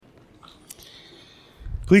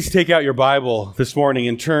Please take out your Bible this morning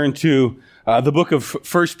and turn to the book of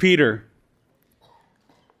 1 Peter.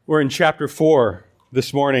 We're in chapter 4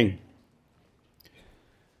 this morning.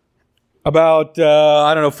 About,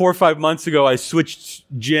 4 or 5 months ago, I switched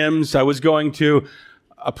gyms. I was going to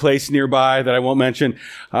a place nearby that I won't mention,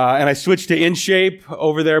 and I switched to InShape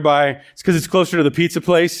over there it's because it's closer to the pizza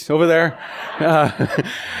place over there.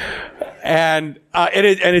 And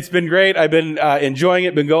it's been great. I've been enjoying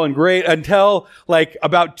it, been going great until like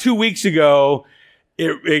about 2 weeks ago,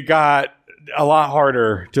 it got a lot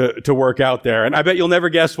harder to work out there. And I bet you'll never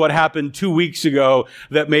guess what happened 2 weeks ago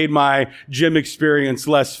that made my gym experience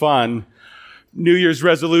less fun. New Year's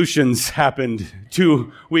resolutions happened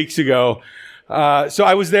 2 weeks ago. So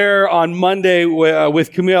I was there on Monday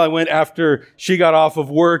with Camille. I went after she got off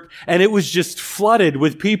of work, and it was just flooded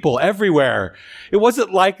with people everywhere. It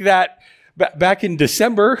wasn't like that back in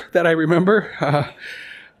December that I remember.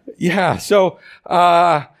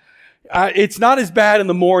 It's not as bad in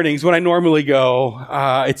the mornings when I normally go.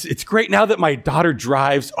 It's great now that my daughter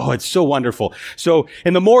drives. Oh, it's so wonderful. So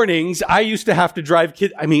in the mornings, I used to have to drive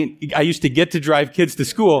kids. I used to get to drive kids to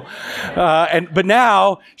school. But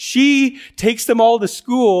now she takes them all to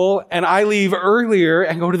school, and I leave earlier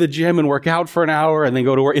and go to the gym and work out for an hour and then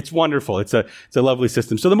go to work. It's wonderful. It's a lovely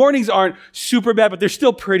system. So the mornings aren't super bad, but they're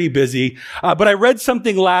still pretty busy. But I read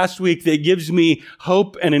something last week that gives me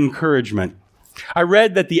hope and encouragement. I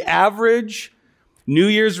read that the average New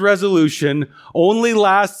Year's resolution only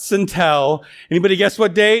lasts until, anybody guess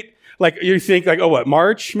what date? Like you think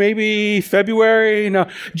March, maybe February? No,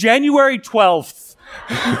 January 12th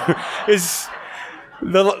is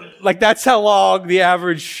that's how long the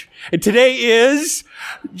average. And today is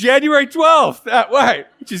January 12th, right,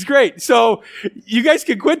 which is great. So you guys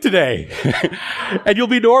can quit today and you'll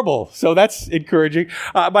be normal. So that's encouraging.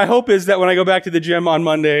 My hope is that when I go back to the gym on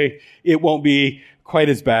Monday, it won't be quite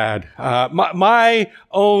as bad. My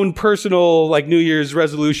own personal New Year's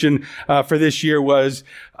resolution for this year was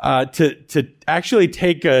to actually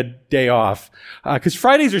take a day off. 'Cause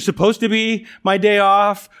Fridays are supposed to be my day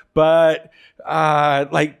off, but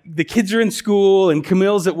the kids are in school and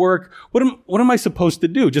Camille's at work. What am I supposed to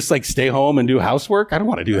do? Just stay home and do housework? I don't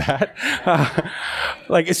want to do that.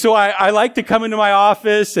 So I like to come into my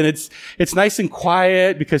office, and it's nice and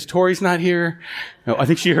quiet because Tori's not here. No, I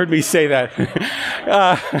think she heard me say that.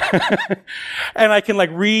 And I can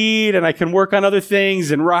read, and I can work on other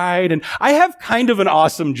things and write. And I have kind of an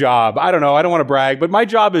awesome job. I don't know. I don't want to brag, but my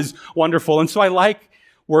job is wonderful. And so I like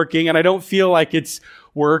working, and I don't feel like it's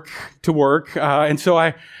work to work. And so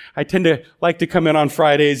I tend to like to come in on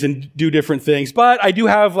Fridays and do different things. But I do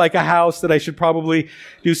have a house that I should probably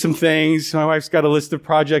do some things. My wife's got a list of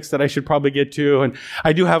projects that I should probably get to. And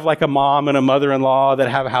I do have a mom and a mother-in-law that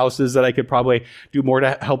have houses that I could probably do more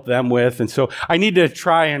to help them with. And so I need to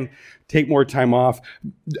try and take more time off.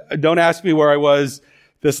 Don't ask me where I was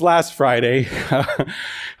this last Friday.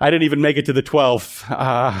 I didn't even make it to the 12th.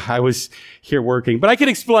 I was here working. But I can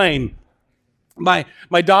explain. My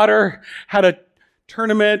daughter had a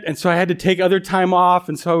tournament, and so I had to take other time off,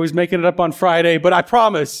 and so I was making it up on Friday. But I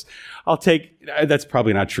promise that's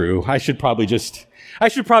probably not true. I should probably just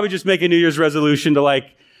make a New Year's resolution to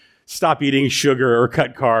stop eating sugar or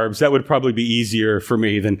cut carbs. That would probably be easier for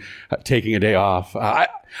me than taking a day off. I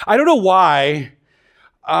don't know why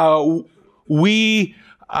we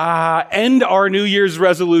end our New Year's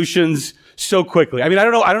resolutions so quickly. I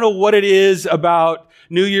don't know what it is about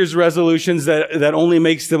New Year's resolutions that only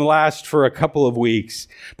makes them last for a couple of weeks.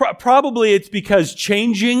 Probably it's because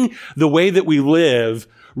changing the way that we live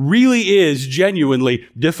really is genuinely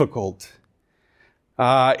difficult.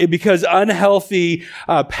 Because unhealthy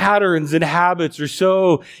patterns and habits are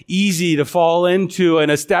so easy to fall into,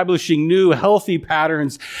 and establishing new healthy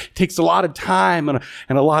patterns takes a lot of time and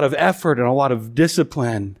a lot of effort and a lot of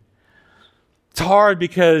discipline. It's hard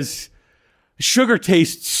because sugar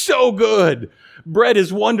tastes so good. Bread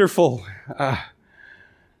is wonderful.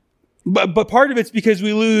 But part of it's because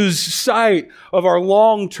we lose sight of our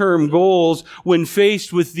long-term goals when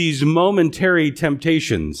faced with these momentary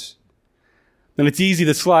temptations. And it's easy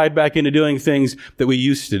to slide back into doing things that we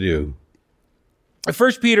used to do.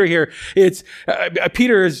 First Peter here,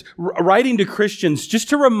 Peter is writing to Christians just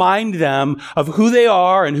to remind them of who they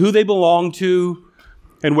are and who they belong to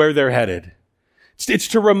and where they're headed. It's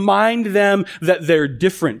to remind them that they're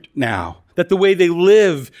different now. That the way they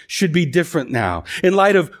live should be different now. In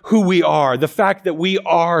light of who we are, the fact that we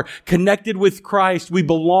are connected with Christ, we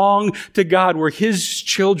belong to God, we're His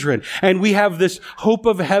children, and we have this hope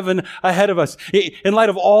of heaven ahead of us. In light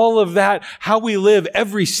of all of that, how we live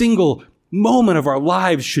every single moment of our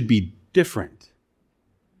lives should be different.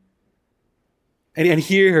 And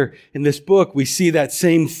here in this book, we see that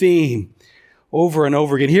same theme over and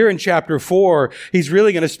over again. Here in chapter 4, he's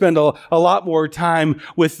really going to spend a lot more time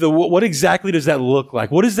with what exactly does that look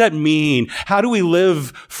like? What does that mean? How do we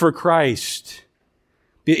live for Christ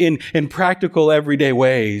in practical, everyday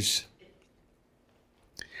ways?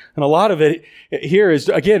 And a lot of it here is,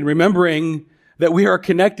 again, remembering that we are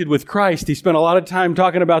connected with Christ. He spent a lot of time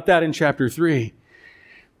talking about that in chapter 3.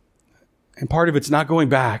 And part of it's not going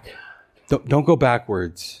back. Don't go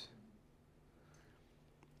backwards.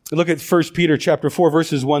 Look at 1 Peter chapter 4,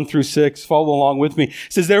 verses 1 through 6. Follow along with me. It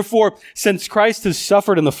says, "Therefore, since Christ has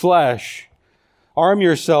suffered in the flesh, arm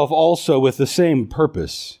yourself also with the same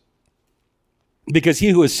purpose. Because he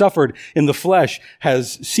who has suffered in the flesh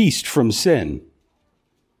has ceased from sin,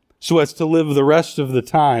 so as to live the rest of the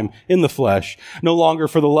time in the flesh, no longer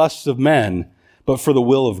for the lusts of men, but for the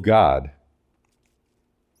will of God.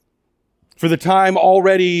 For the time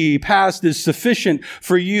already past is sufficient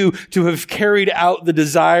for you to have carried out the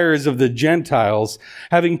desires of the Gentiles,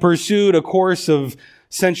 having pursued a course of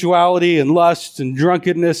sensuality and lust and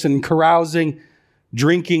drunkenness and carousing,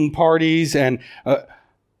 drinking parties and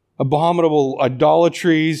abominable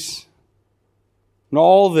idolatries. And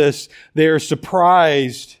all this, they are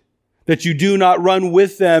surprised that you do not run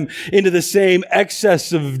with them into the same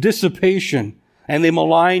excess of dissipation, and they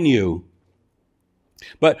malign you.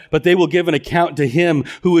 But they will give an account to him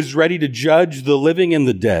who is ready to judge the living and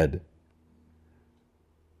the dead.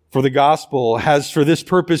 For the gospel has for this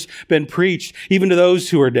purpose been preached even to those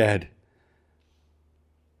who are dead,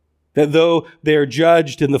 that though they are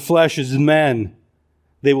judged in the flesh as men,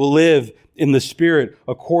 they will live in the Spirit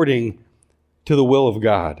according to the will of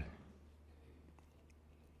God."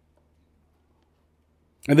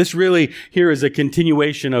 And this really here is a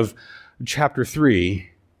continuation of chapter 3.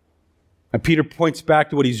 And Peter points back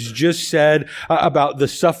to what he's just said about the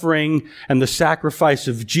suffering and the sacrifice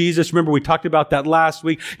of Jesus. Remember, we talked about that last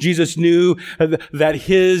week. Jesus knew that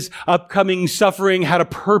his upcoming suffering had a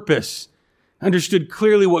purpose, understood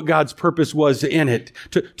clearly what God's purpose was in it,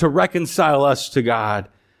 to reconcile us to God.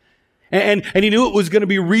 And he knew it was going to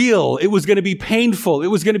be real. It was going to be painful. It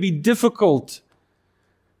was going to be difficult.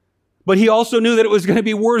 But he also knew that it was going to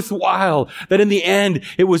be worthwhile, that in the end,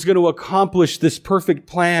 it was going to accomplish this perfect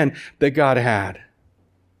plan that God had.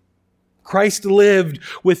 Christ lived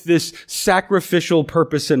with this sacrificial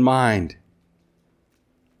purpose in mind.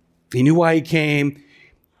 He knew why he came.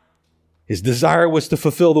 His desire was to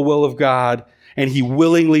fulfill the will of God, and he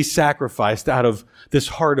willingly sacrificed out of this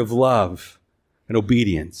heart of love and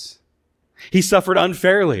obedience. He suffered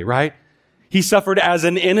unfairly, right? He suffered as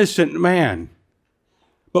an innocent man,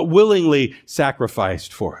 but willingly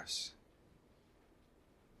sacrificed for us.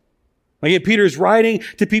 Like Peter's writing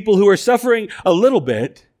to people who are suffering a little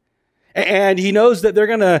bit, and he knows that they're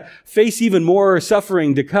going to face even more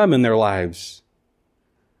suffering to come in their lives.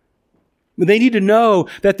 They need to know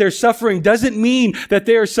that their suffering doesn't mean that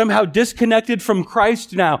they are somehow disconnected from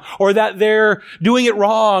Christ now, or that they're doing it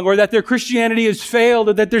wrong, or that their Christianity has failed,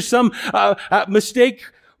 or that there's some mistake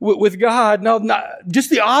with God. No, just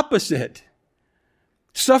the opposite.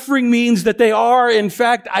 Suffering means that they are, in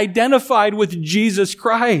fact, identified with Jesus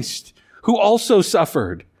Christ, who also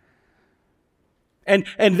suffered. And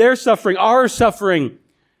their suffering, our suffering,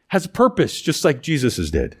 has a purpose, just like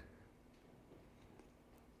Jesus's did.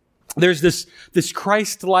 There's this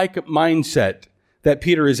Christ-like mindset that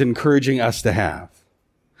Peter is encouraging us to have.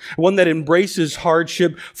 One that embraces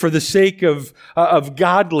hardship for the sake of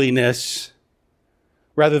godliness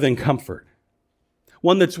rather than comfort.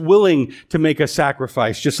 One that's willing to make a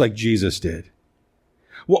sacrifice just like Jesus did.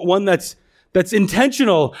 One that's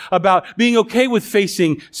intentional about being okay with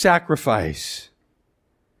facing sacrifice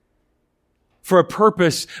for a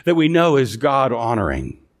purpose that we know is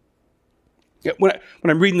God-honoring. When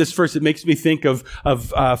I'm reading this verse, it makes me think of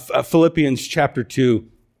Philippians chapter 2,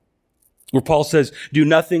 where Paul says, "Do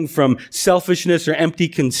nothing from selfishness or empty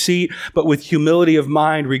conceit, but with humility of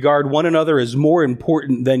mind regard one another as more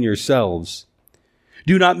important than yourselves.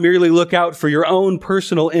 Do not merely look out for your own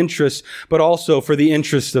personal interests, but also for the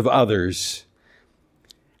interests of others.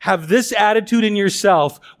 Have this attitude in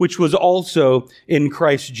yourself, which was also in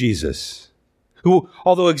Christ Jesus, who,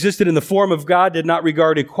 although existed in the form of God, did not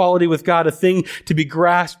regard equality with God a thing to be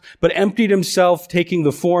grasped, but emptied himself, taking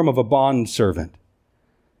the form of a bondservant,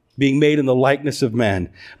 being made in the likeness of men,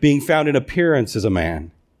 being found in appearance as a man.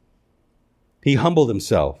 He humbled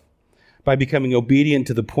himself by becoming obedient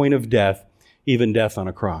to the point of death, even death on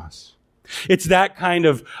a cross." It's that kind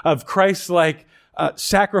of Christ-like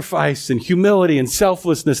sacrifice and humility and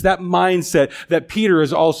selflessness, that mindset that Peter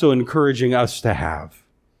is also encouraging us to have.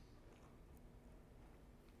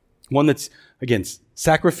 One that's, again,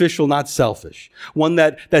 sacrificial, not selfish. One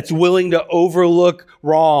that's willing to overlook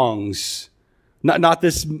wrongs. Not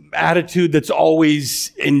this attitude that's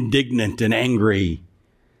always indignant and angry.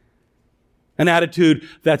 An attitude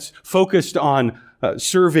that's focused on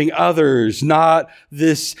serving others, not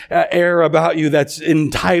this air about you that's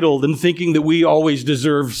entitled and thinking that we always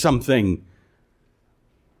deserve something.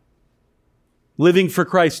 Living for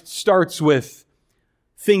Christ starts with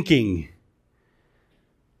thinking,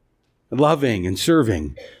 loving, and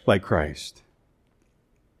serving like Christ.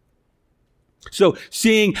 So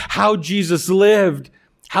seeing how Jesus lived,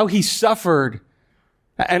 how he suffered,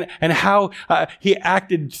 and how he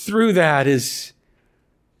acted through that is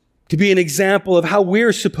to be an example of how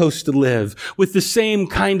we're supposed to live with the same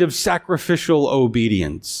kind of sacrificial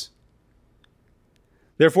obedience.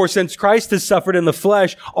 Therefore, since Christ has suffered in the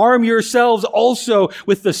flesh, arm yourselves also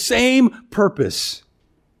with the same purpose.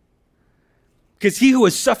 Because he who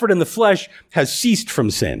has suffered in the flesh has ceased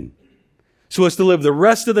from sin, so as to live the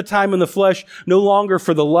rest of the time in the flesh, no longer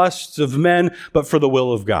for the lusts of men, but for the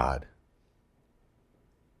will of God.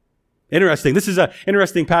 Interesting. This is an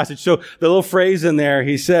interesting passage. So the little phrase in there,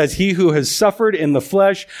 he says, he who has suffered in the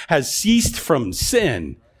flesh has ceased from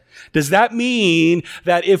sin. Does that mean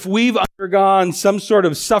that if we've undergone some sort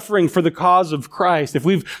of suffering for the cause of Christ, if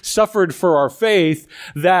we've suffered for our faith,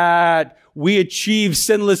 that we achieve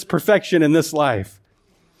sinless perfection in this life?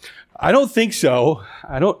 I don't think so.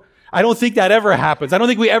 I don't think that ever happens. I don't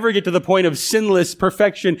think we ever get to the point of sinless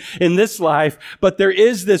perfection in this life, but there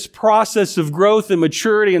is this process of growth and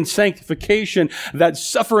maturity and sanctification that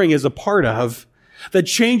suffering is a part of, that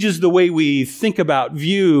changes the way we think about,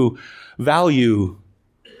 view, value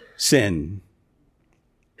sin.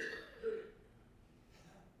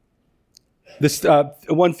 This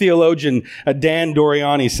one theologian, Dan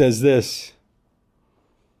Doriani, says this: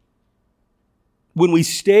 when we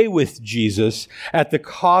stay with Jesus at the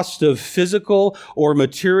cost of physical or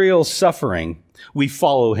material suffering, we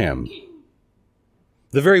follow him.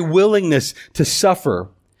 The very willingness to suffer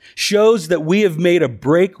shows that we have made a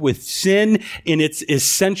break with sin in its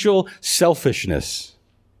essential selfishness.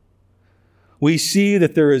 We see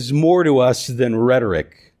that there is more to us than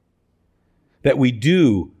rhetoric, that we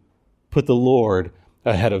do put the Lord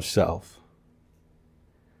ahead of self.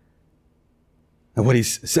 And what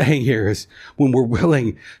he's saying here is when we're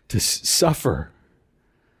willing to suffer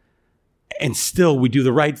and still we do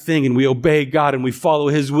the right thing and we obey God and we follow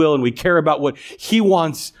his will and we care about what he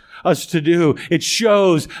wants us to do, it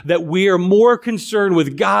shows that we are more concerned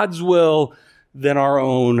with God's will than our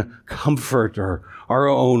own comfort or our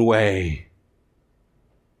own way.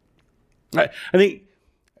 I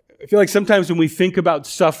feel like sometimes when we think about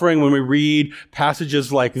suffering, when we read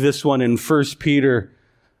passages like this one in 1 Peter,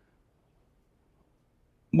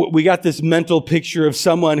 we got this mental picture of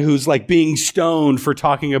someone who's like being stoned for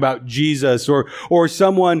talking about Jesus, or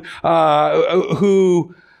someone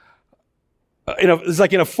who is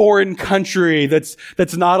like in a foreign country that's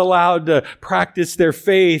not allowed to practice their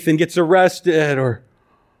faith and gets arrested, or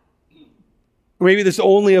maybe this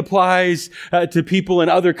only applies to people in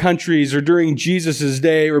other countries or during Jesus'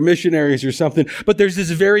 day or missionaries or something. But there's this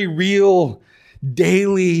very real,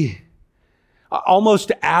 daily,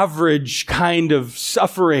 almost average kind of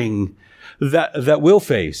suffering that we'll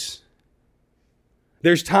face.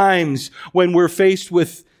 There's times when we're faced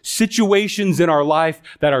with situations in our life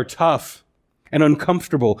that are tough and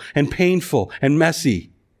uncomfortable and painful and messy.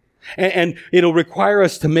 And it'll require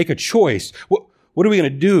us to make a choice. What are we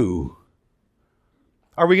going to do?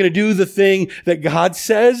 Are we going to do the thing that God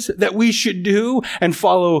says that we should do and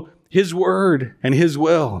follow his word and his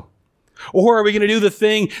will? Or are we going to do the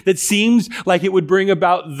thing that seems like it would bring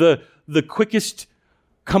about the quickest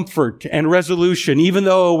comfort and resolution, even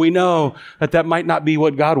though we know that might not be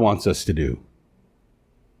what God wants us to do?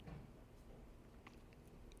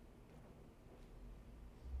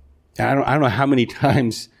 I don't know how many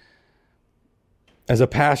times as a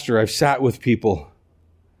pastor I've sat with people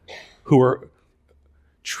who are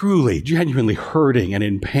truly, genuinely hurting and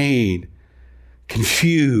in pain,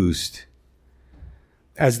 confused,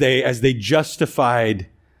 as they justified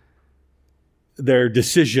their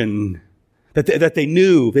decision that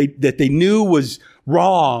they knew was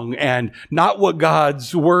wrong and not what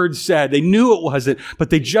God's word said. They knew it wasn't,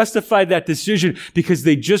 but they justified that decision because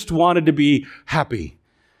they just wanted to be happy.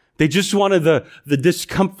 They just wanted the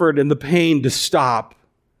discomfort and the pain to stop.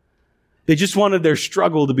 They just wanted their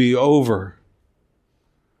struggle to be over.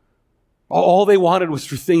 All they wanted was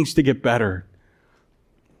for things to get better.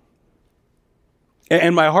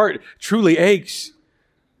 And my heart truly aches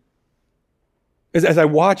as I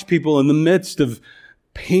watch people in the midst of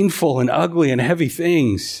painful and ugly and heavy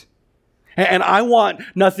things And I want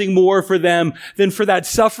nothing more for them than for that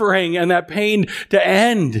suffering and that pain to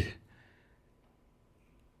end.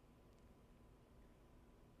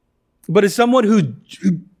 But as someone who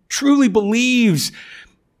truly believes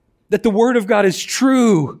that the Word of God is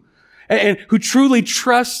true and who truly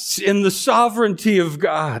trusts in the sovereignty of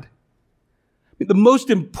God, the most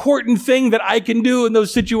important thing that I can do in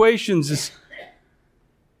those situations is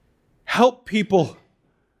help people,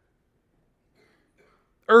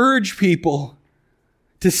 urge people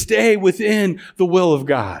to stay within the will of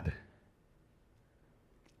God.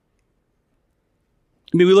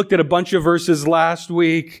 We looked at a bunch of verses last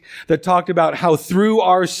week that talked about how through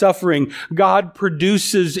our suffering, God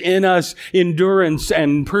produces in us endurance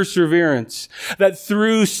and perseverance. That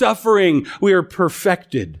through suffering, we are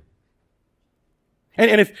perfected.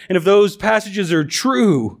 And if those passages are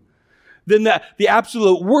true, then the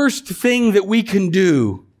absolute worst thing that we can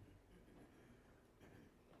do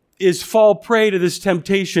is fall prey to this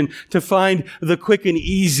temptation to find the quick and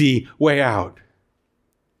easy way out.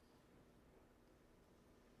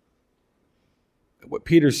 What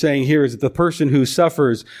Peter's saying here is that the person who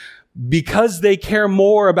suffers because they care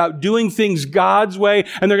more about doing things God's way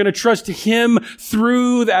and they're going to trust Him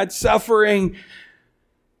through that suffering,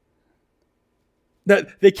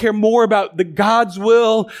 that they care more about the God's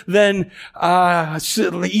will than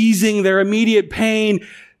easing their immediate pain,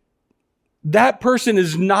 that person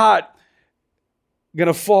is not going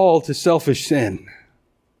to fall to selfish sin.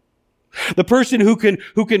 The person who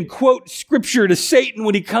can quote scripture to Satan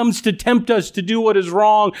when he comes to tempt us to do what is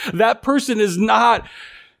wrong, that person is not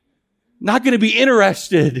going to be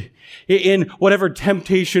interested in whatever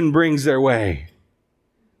temptation brings their way.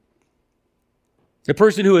 The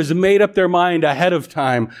person who has made up their mind ahead of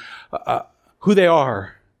time who they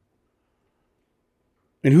are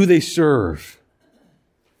and who they serve,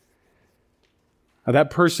 that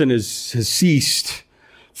person has ceased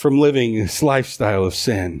from living this lifestyle of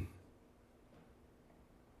sin.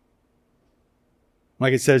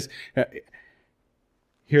 Like it says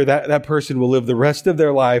here, that person will live the rest of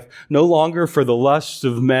their life no longer for the lusts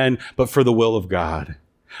of men, but for the will of God.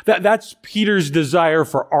 That's Peter's desire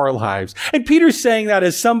for our lives. And Peter's saying that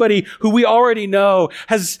as somebody who we already know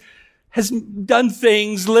has done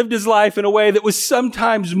things, lived his life in a way that was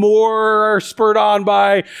sometimes more spurred on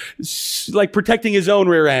by like protecting his own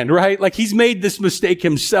rear end, right? Like he's made this mistake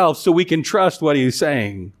himself so we can trust what he's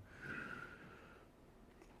saying.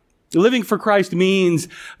 Living for Christ means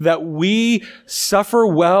that we suffer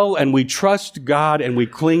well and we trust God and we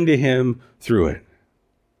cling to Him through it.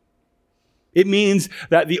 It means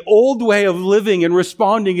that the old way of living and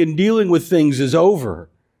responding and dealing with things is over.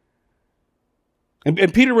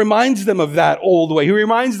 And Peter reminds them of that old way. He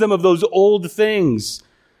reminds them of those old things.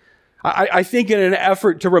 I think in an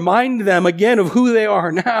effort to remind them again of who they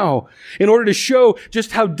are now, in order to show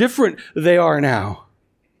just how different they are now.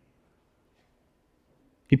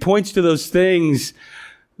 He points to those things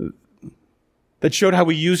that showed how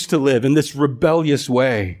we used to live in this rebellious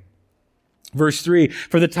way. Verse 3,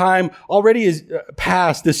 for the time already is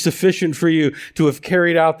past is sufficient for you to have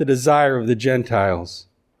carried out the desire of the Gentiles,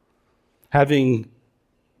 having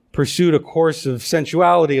pursued a course of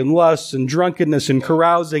sensuality and lust and drunkenness and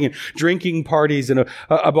carousing and drinking parties and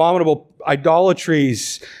abominable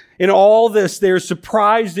idolatries. In all this, they are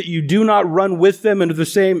surprised that you do not run with them into the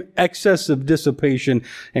same excess of dissipation,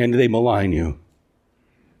 and they malign you.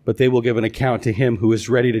 But they will give an account to Him who is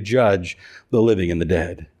ready to judge the living and the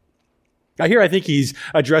dead. Now here I think he's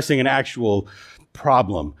addressing an actual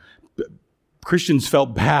problem. Christians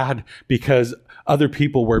felt bad because other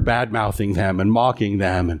people were bad-mouthing them and mocking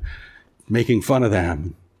them and making fun of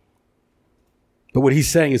them. But what he's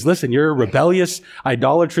saying is, listen, your rebellious,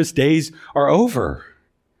 idolatrous days are over.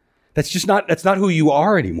 That's not who you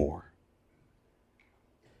are anymore.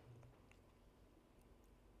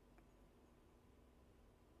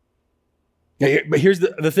 But here's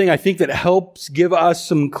the thing I think that helps give us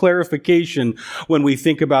some clarification when we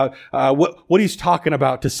think about what he's talking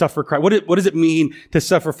about to suffer Christ. What does it mean to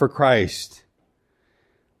suffer for Christ?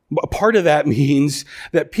 Part of that means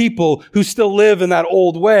that people who still live in that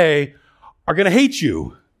old way are going to hate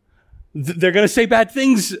you. They're going to say bad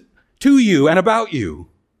things to you and about you.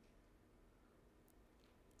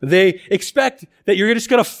 They expect that you're just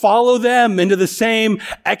going to follow them into the same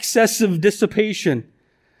excessive dissipation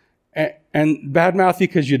and badmouth you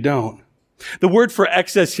because you don't. The word for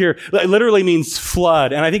excess here literally means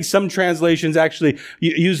flood. And I think some translations actually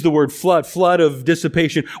use the word flood of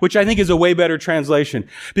dissipation, which I think is a way better translation.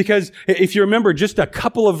 Because if you remember just a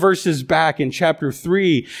couple of verses back in chapter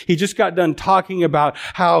 3, he just got done talking about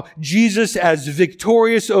how Jesus, as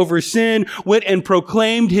victorious over sin, went and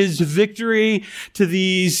proclaimed his victory to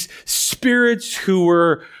these spirits who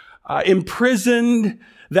were imprisoned,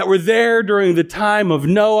 that were there during the time of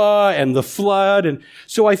Noah and the flood. And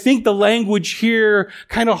so I think the language here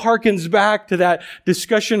kind of harkens back to that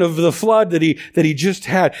discussion of the flood that he just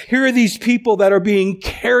had. Here are these people that are being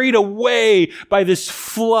carried away by this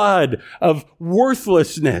flood of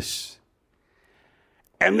worthlessness.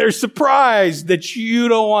 And they're surprised that you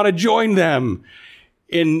don't want to join them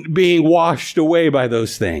in being washed away by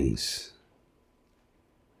those things.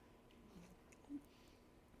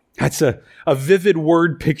 That's a vivid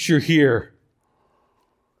word picture here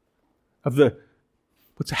of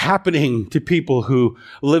what's happening to people who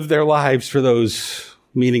live their lives for those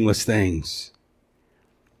meaningless things.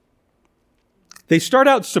 They start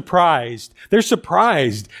out surprised. They're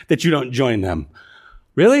surprised that you don't join them.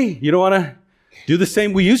 Really? You don't want to do the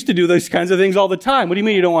same? We used to do those kinds of things all the time. What do you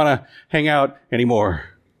mean you don't want to hang out anymore?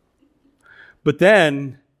 But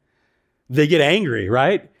then they get angry,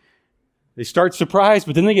 right? They start surprised,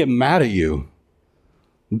 but then they get mad at you.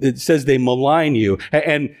 It says they malign you.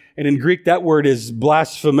 And in Greek, that word is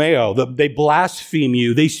blasphemeo. They blaspheme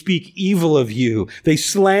you. They speak evil of you. They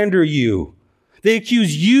slander you. They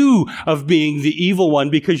accuse you of being the evil one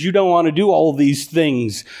because you don't want to do all these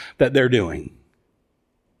things that they're doing.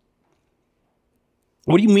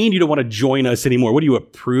 What do you mean you don't want to join us anymore? What are you, a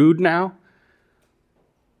prude now?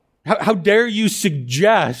 How dare you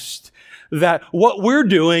suggest that what we're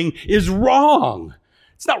doing is wrong?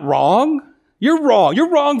 It's not wrong. You're wrong. You're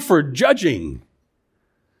wrong for judging.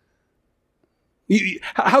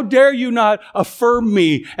 How dare you not affirm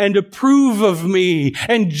me and approve of me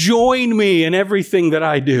and join me in everything that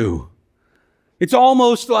I do? It's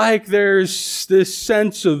almost like there's this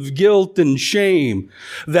sense of guilt and shame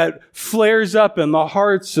that flares up in the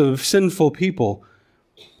hearts of sinful people,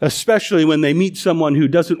 especially when they meet someone who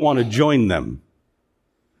doesn't want to join them.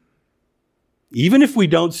 Even if we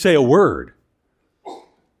don't say a word.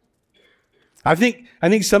 I think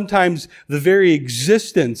sometimes the very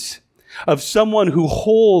existence of someone who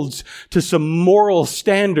holds to some moral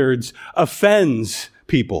standards offends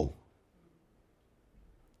people.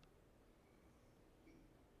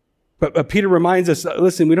 But Peter reminds us,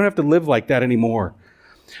 listen, we don't have to live like that anymore.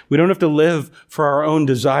 We don't have to live for our own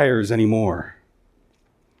desires anymore.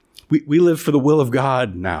 We live for the will of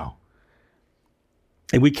God now.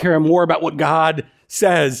 And we care more about what God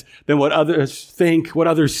says than what others think, what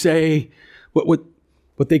others say, what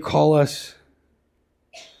they call us.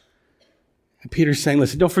 And Peter's saying,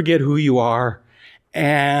 listen, don't forget who you are,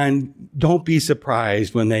 and don't be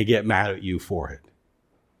surprised when they get mad at you for it.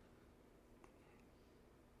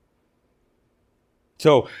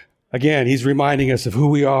 So, again, he's reminding us of who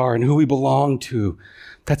we are and who we belong to.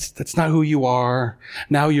 That's not who you are.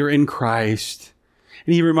 Now you're in Christ.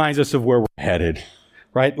 And he reminds us of where we're headed,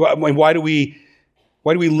 right? And why do we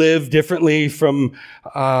live differently from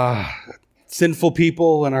sinful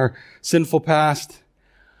people and our sinful past?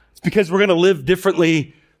 It's because we're going to live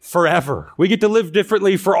differently forever. We get to live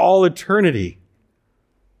differently for all eternity.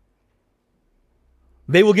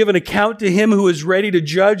 They will give an account to him who is ready to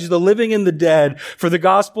judge the living and the dead, for the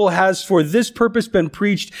gospel has for this purpose been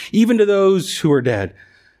preached even to those who are dead,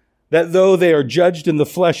 that though they are judged in the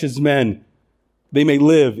flesh as men, they may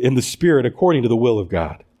live in the spirit according to the will of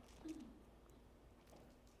God.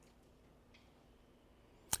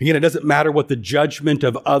 Again, it doesn't matter what the judgment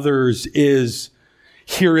of others is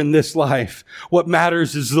here in this life. What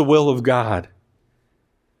matters is the will of God.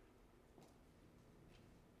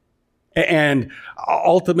 And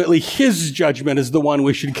ultimately, his judgment is the one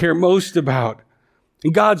we should care most about.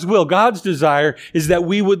 And God's will, God's desire is that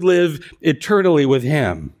we would live eternally with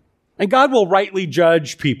him. And God will rightly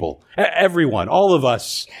judge people, everyone, all of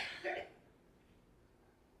us.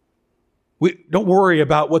 We don't worry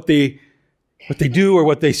about what they do or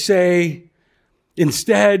what they say.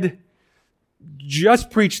 Instead,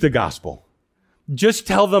 just preach the gospel. Just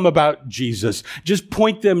tell them about Jesus. Just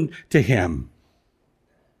point them to him.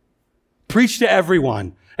 Preach to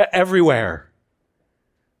everyone, everywhere.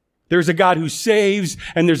 There's a God who saves,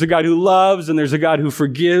 and there's a God who loves, and there's a God who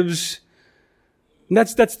forgives. And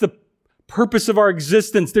that's the purpose of our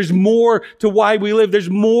existence. There's more to why we live. There's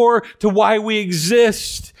more to why we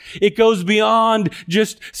exist. It goes beyond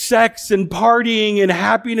just sex and partying and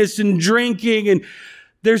happiness and drinking. And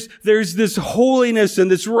there's this holiness and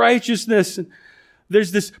this righteousness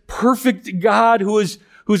there's this perfect God who's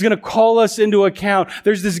going to call us into account.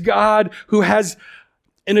 There's this God who has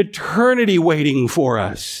an eternity waiting for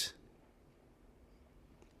us.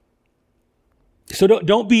 So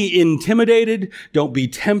don't be intimidated. Don't be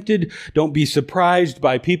tempted. Don't be surprised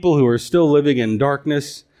by people who are still living in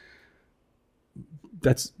darkness.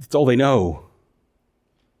 That's all they know.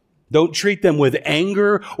 Don't treat them with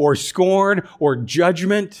anger or scorn or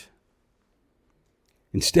judgment.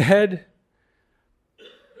 Instead,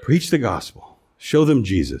 preach the gospel. Show them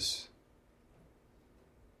Jesus.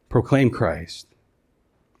 Proclaim Christ.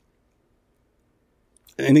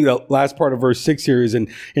 I think the last part of verse 6 here is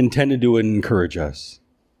intended to encourage us.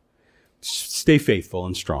 Stay faithful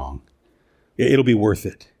and strong. It'll be worth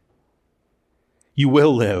it. You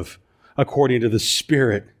will live according to the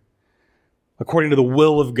Spirit, according to the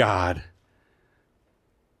will of God.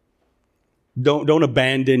 Don't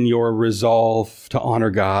abandon your resolve to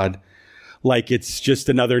honor God like it's just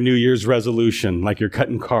another New Year's resolution, like you're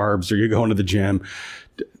cutting carbs or you're going to the gym.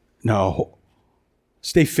 No.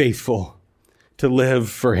 Stay faithful to live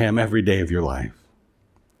for Him every day of your life.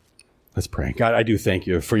 Let's pray. God, I do thank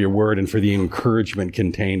you for your word and for the encouragement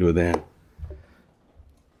contained within.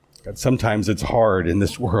 God, sometimes it's hard in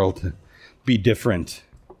this world to be different,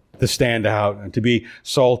 to stand out, and to be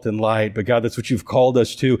salt and light. But God, that's what you've called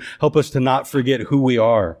us to. Help us to not forget who we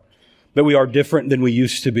are, that we are different than we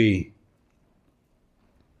used to be.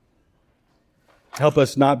 Help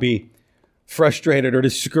us not be frustrated or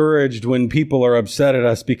discouraged when people are upset at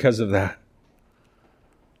us because of that.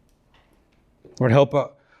 Lord, help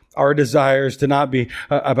our desires to not be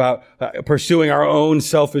about pursuing our own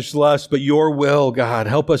selfish lust, but your will, God.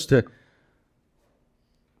 Help us to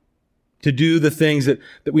do the things that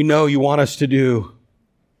we know you want us to do.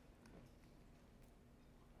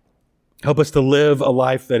 Help us to live a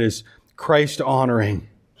life that is Christ-honoring.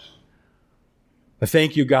 I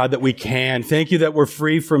thank you, God, that we can. Thank you that we're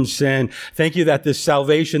free from sin. Thank you that this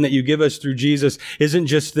salvation that you give us through Jesus isn't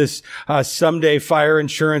just this someday fire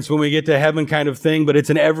insurance when we get to heaven kind of thing, but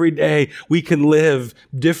it's an everyday we can live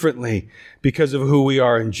differently because of who we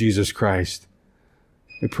are in Jesus Christ.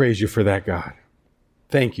 We praise you for that, God.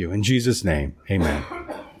 Thank you. In Jesus' name, amen.